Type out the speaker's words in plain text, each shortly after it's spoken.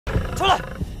出来！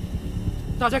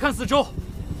大家看四周，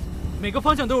每个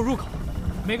方向都有入口，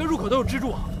每个入口都有蜘蛛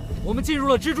网。我们进入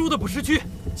了蜘蛛的捕食区。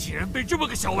竟然被这么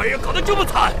个小玩意儿搞得这么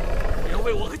惨！你要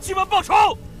为我和鸡们报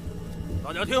仇！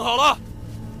大家听好了，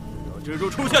当蜘蛛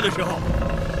出现的时候，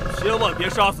千万别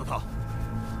杀死它。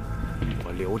我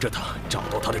们留着它，找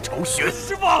到它的巢穴。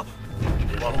师傅，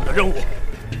别忘了我们的任务。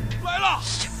来了！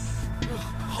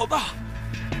好大！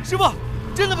师傅，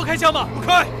真的不开枪吗？不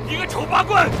开！一个丑八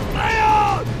怪！来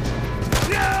呀！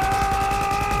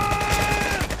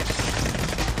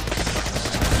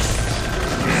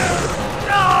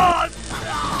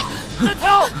再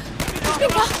跳！别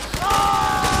跑！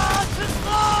去死！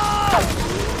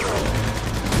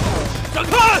闪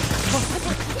开！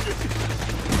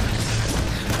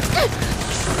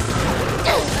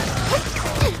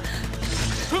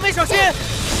准备小心！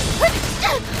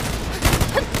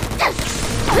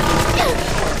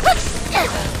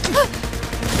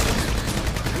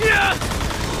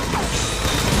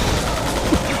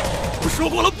我说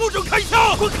过了，不准开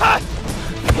枪！滚开！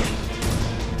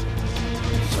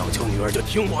想救女儿就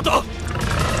听我的！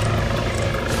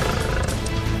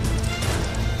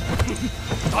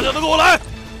大家都跟我来！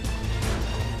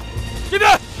这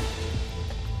边！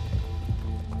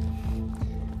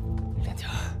莲姐，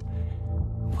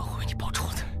我会为你报仇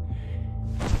的。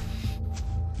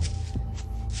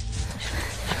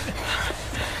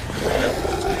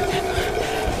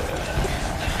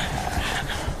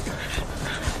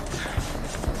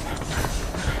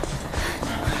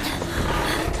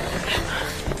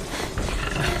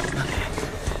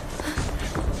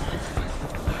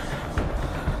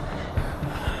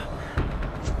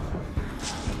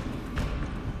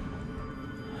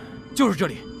就是这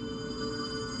里。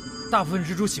大部分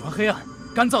蜘蛛喜欢黑暗、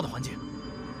干燥的环境。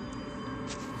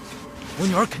我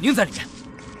女儿肯定在里面。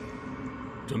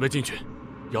准备进去，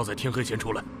要在天黑前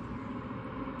出来。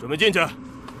准备进去。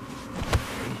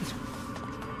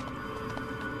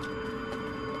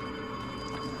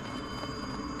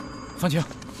方晴，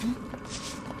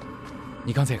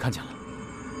你刚才也看见了，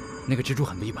那个蜘蛛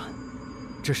很不一般，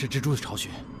这是蜘蛛的巢穴。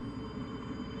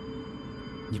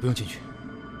你不用进去。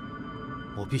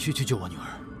我必须去救我女儿，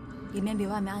里面比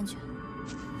外面安全。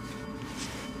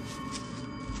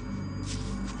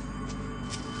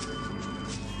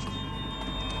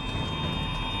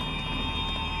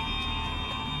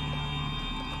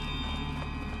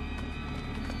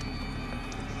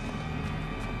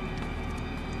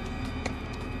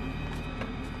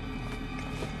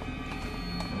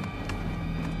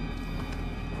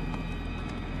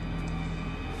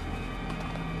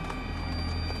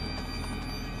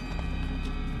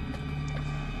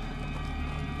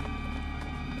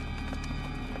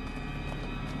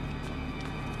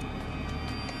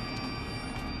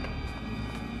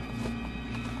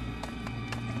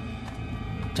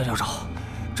詹教授，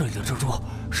这里的蜘蛛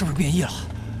是不是变异了？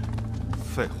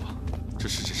废话，这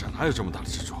世界上哪有这么大的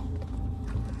蜘蛛？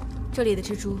这里的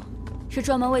蜘蛛是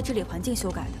专门为治理环境修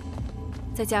改的，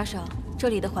再加上这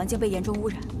里的环境被严重污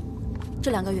染，这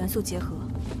两个元素结合，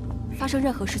发生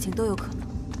任何事情都有可能。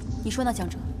你说呢，江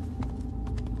哲？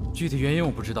具体原因我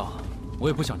不知道，我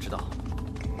也不想知道。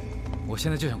我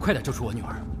现在就想快点救出我女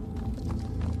儿。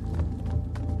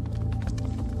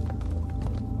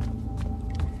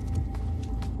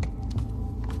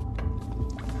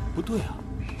不对啊，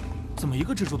怎么一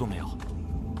个蜘蛛都没有？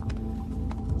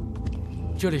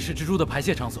这里是蜘蛛的排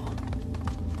泄场所。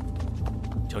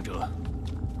江哲，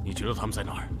你觉得他们在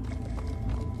哪儿？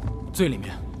最里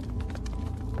面。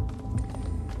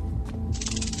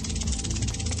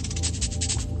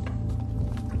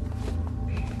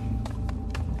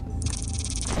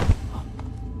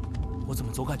我怎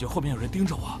么总感觉后面有人盯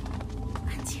着我？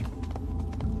安静。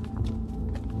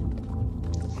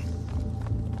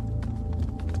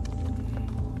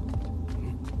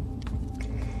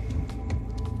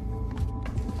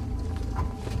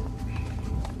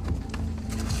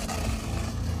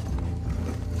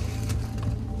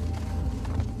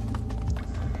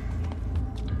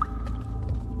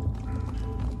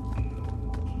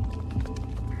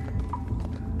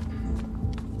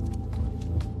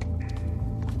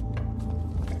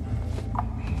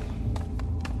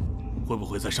会不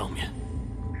会在上面？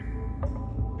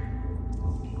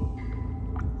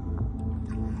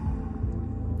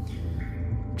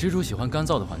蜘蛛喜欢干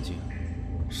燥的环境，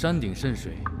山顶渗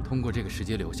水通过这个石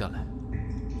阶流下来。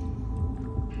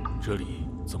这里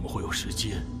怎么会有石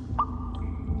阶？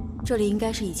这里应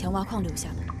该是以前挖矿留下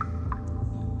的。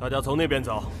大家从那边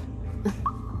走。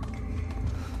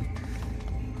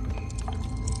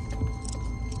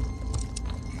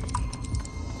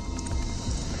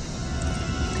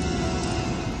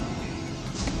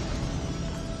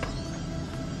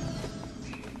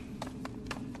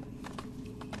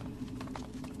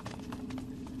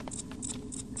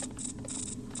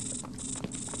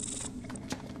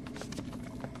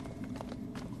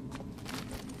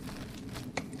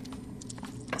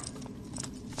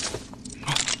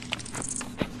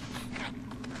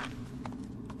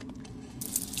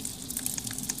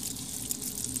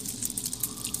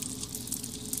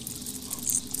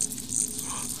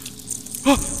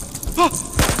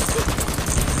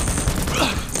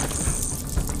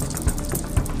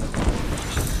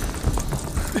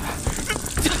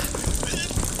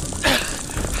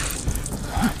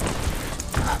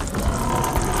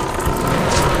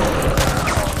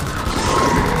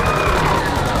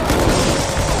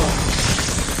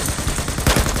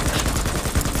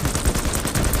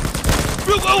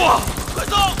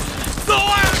走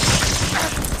啊！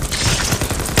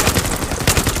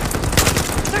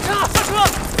下车！下车！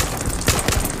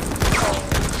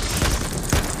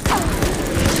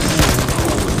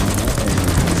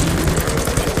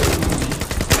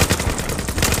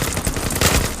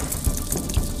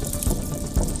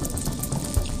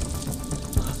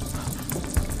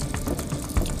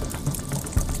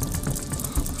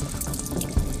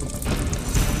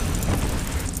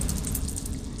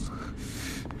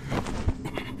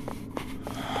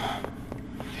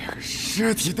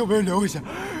尸体都没留下，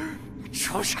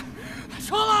畜生！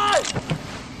出来！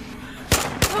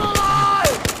出来！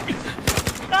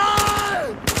啊！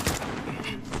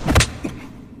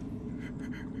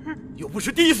又不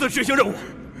是第一次执行任务，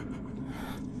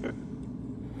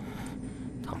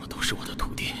他们都是我的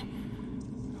徒弟，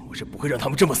我是不会让他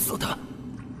们这么死的。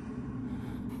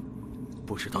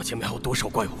不知道前面还有多少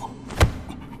怪物，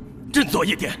振作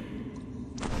一点，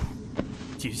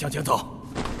继续向前走，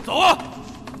走啊！